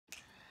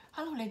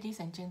Hello ladies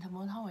and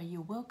gentlemen, how are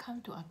you? Welcome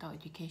to Adult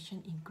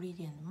Education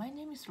Ingredient. My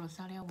name is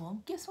Rosalia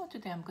Wong. Guess what?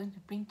 Today I'm going to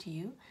bring to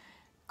you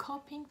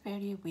Coping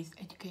Failure with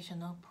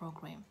Educational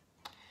Program.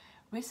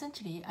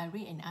 Recently, I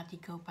read an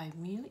article by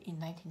Mill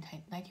in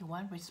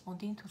 1991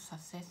 responding to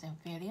success and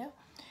failure.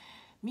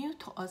 Mill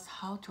taught us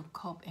how to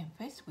cope and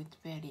face with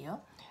failure.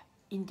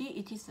 Indeed,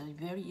 it is a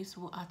very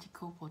useful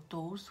article for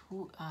those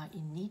who are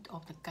in need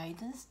of the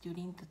guidance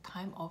during the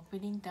time of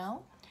feeling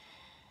down.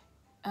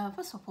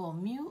 First of all,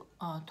 Mill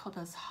taught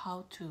us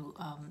how to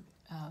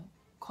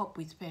cope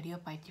with failure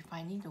by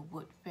defining the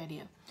word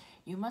failure.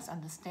 You must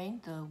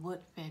understand the word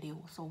failure.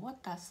 So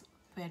what does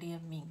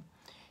failure mean?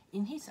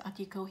 In his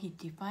article, he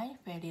defined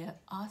failure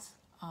as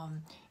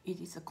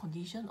it is a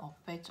condition or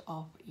fact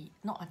of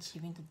not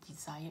achieving the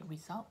desired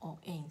result or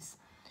aims.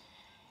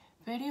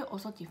 Failure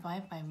also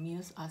defined by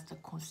Mill as the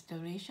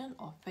consideration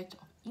or fact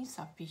of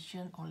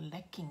insufficient or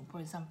lacking, for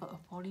example,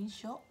 a falling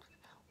short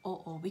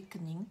or a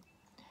weakening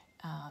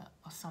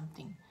or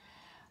something.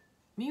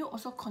 Mill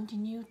also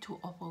continued to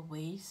offer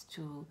ways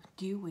to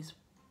deal with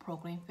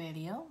program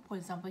failure. For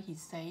example, he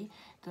said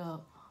the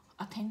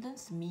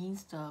attendance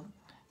means the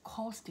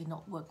course did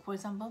not work. For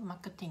example,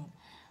 marketing.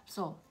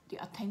 So the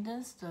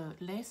attendance, the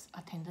less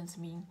attendance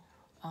means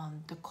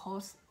the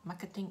course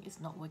marketing is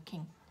not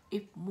working.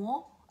 If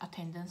more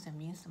attendance, it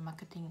means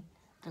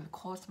the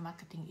course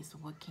marketing is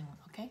working.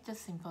 Okay,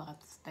 just simple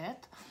as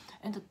that.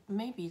 And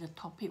maybe the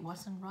topic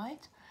wasn't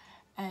right,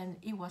 and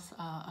it was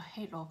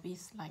ahead of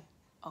its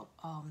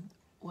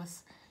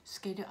was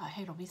scheduled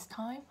ahead of its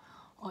time,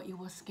 or it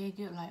was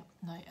scheduled like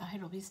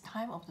ahead of its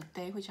time of the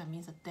day, which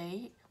means a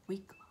day,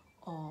 week,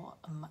 or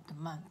the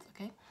month.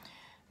 Okay,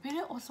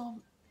 failure also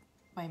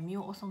by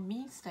Mill also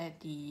means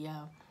that the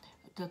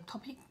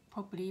topic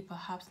probably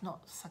perhaps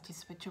not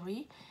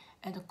satisfactory,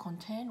 and the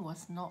content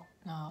was not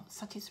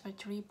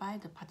satisfactory by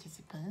the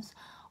participants,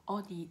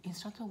 or the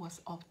instructor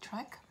was off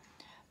track,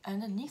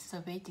 and the needs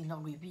survey did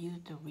not review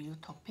the real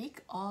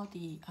topic, or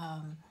the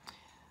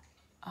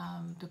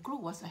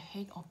group was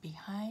ahead or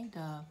behind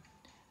the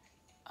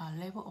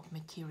level of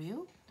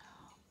material,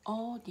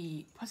 or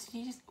the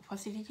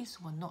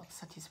facilities were not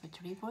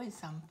satisfactory. For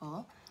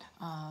example,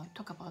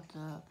 talk about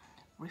the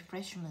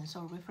refreshment.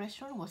 So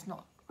refreshment was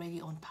not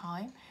ready on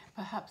time.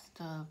 Perhaps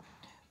the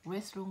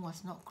restroom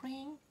was not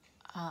clean.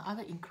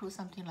 Other include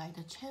something like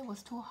the chair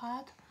was too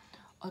hard,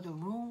 or the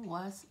room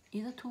was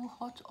either too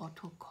hot or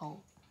too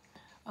cold.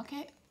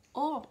 Okay,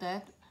 all of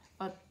that,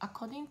 but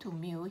according to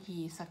Mill,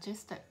 he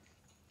suggests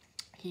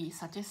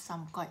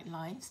some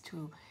guidelines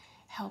to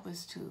help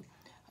us to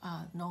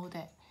know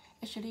that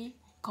actually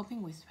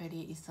coping with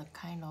failure is a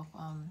kind of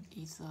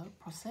is a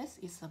process,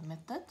 is a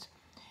method.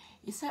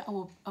 He said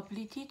our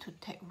ability to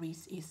take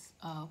risks is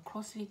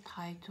closely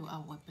tied to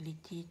our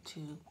ability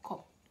to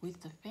cope with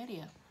the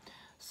failure.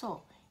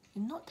 So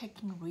in not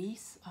taking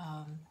risks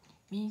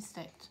means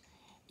that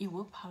it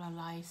will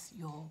paralyze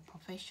your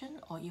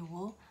profession, or it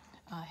will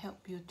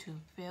help you to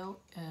fail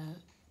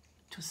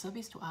to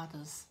service to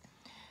others.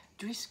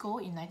 Driscoll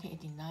in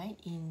 1989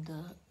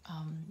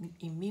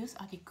 in Mill's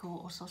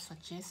article also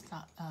suggests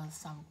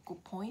some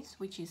good points,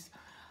 which is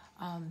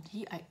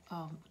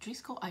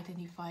Driscoll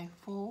identified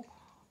 4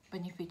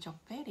 benefits of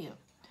failure.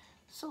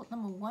 So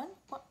number one,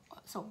 what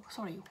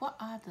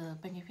are the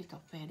benefits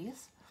of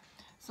failures?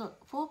 So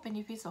 4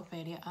 benefits of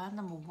failure are: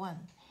 number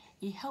one,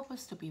 it helps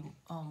us to be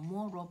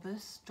more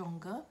robust,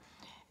 stronger,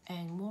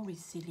 and more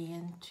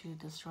resilient to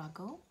the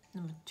struggle.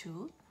 Number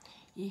 2,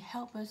 it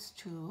helps us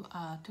to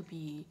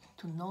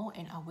know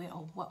and aware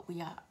of what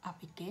we are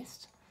up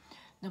against.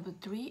 Number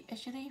 3,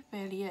 actually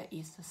failure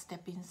is a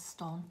stepping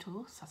stone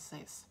to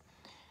success.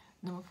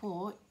 Number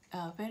 4,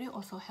 failure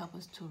also helps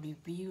us to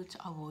rebuild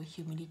our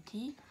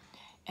humility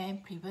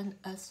and prevent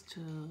us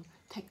to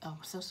take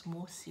ourselves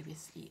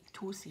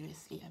too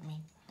seriously.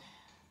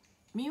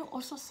 Mill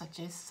also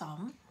suggests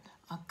some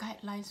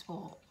guidelines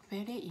for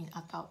failure in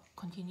adult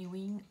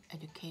continuing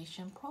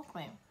education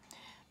program.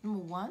 Number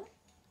 1,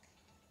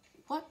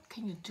 what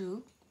can you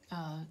do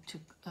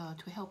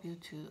to help you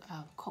to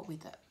cope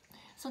with that?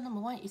 So number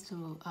 1 is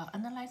to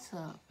analyze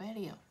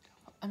failure,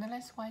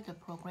 analyze why the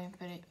program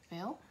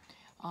failed,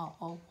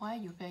 or why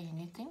you fail in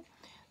anything.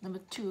 Number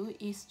 2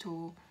 is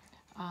to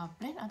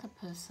blame other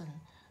person,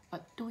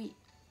 but do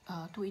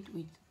it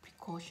with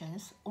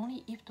precautions.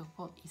 Only if the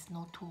fault is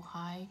not too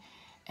high,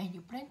 and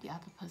you blame the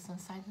other person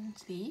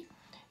silently,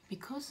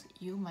 because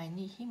you might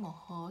need him or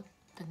her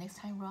the next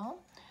time round.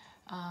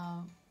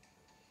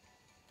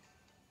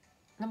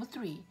 Number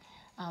 3,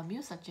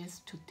 Mill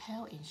suggests to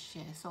tell and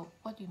share. So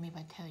what do you mean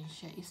by tell and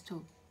share? Is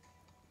to,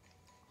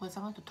 for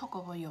example, to talk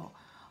over your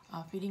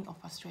feeling of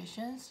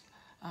frustrations,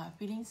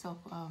 feelings of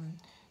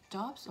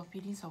jobs, or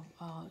feelings of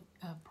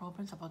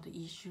problems about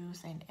the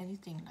issues, and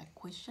anything like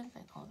questions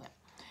and all that.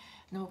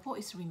 Number 4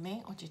 is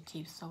remain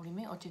objective. So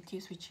remain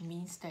objective, which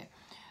means that,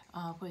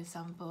 for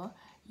example,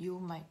 you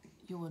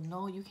will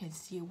know, you can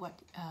see what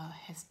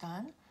has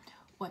done,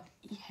 what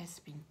it has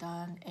been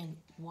done, and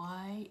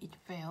why it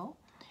failed,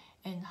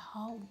 and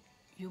how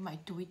you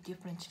might do it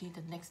differently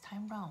the next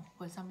time round.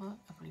 For example,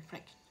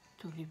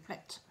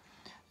 reflect.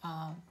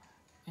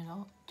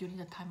 during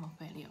the time of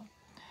failure.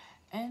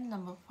 And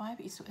number 5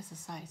 is to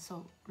exercise.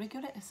 So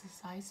regular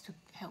exercise to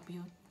help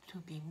you to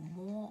be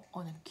more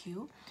on a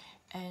cue,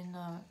 and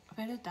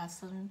failure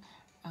doesn't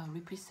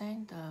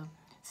represent the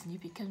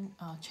significant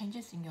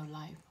changes in your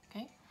life.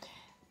 Okay.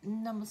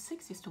 Number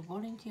 6 is to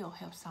volunteer or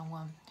help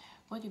someone.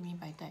 What do you mean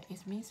by that?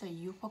 It means that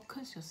you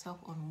focus yourself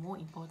on more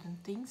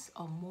important things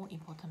or more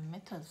important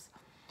matters.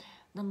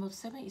 Number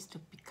 7 is to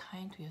be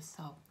kind to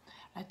yourself,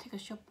 like take a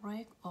short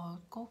break or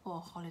go for a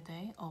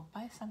holiday or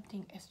buy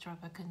something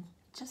extravagant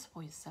just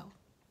for yourself,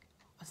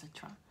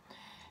 etc.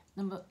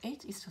 Number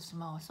 8 is to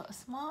smile. So a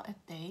smile a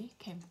day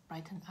can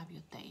brighten up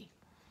your day.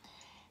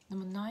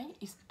 Number 9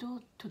 is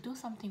to do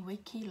something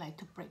wacky, like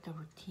to break the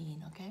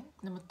routine. Okay.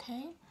 Number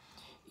 10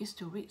 is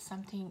to read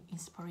something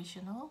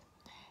inspirational.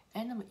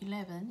 And number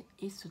 11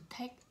 is to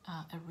take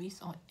a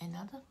risk on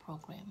another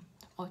program,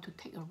 or to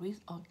take a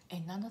risk on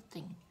another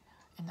thing,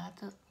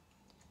 another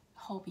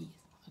hobby,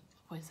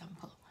 for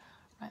example,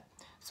 right?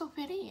 So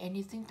failing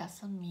anything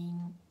doesn't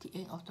mean the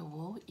end of the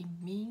world. It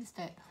means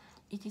that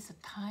it is a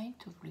time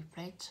to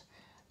reflect,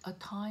 a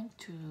time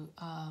to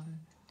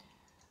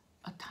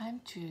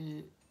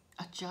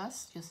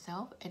adjust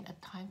yourself, and a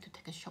time to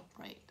take a short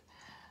break.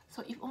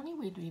 So if only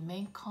we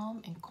remain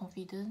calm and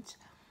confident,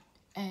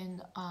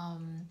 and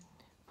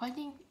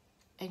finding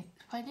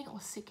or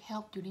seek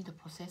help during the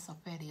process of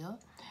failure,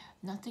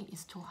 nothing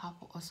is too hard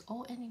for us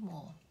all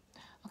anymore.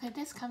 Okay,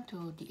 let's come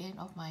to the end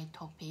of my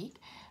topic.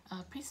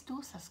 Please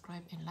do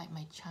subscribe and like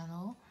my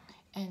channel,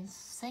 and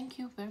thank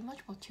you very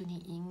much for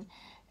tuning in.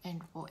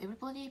 And for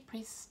everybody,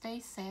 please stay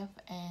safe,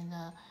 and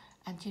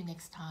until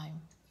next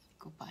time,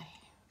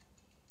 goodbye.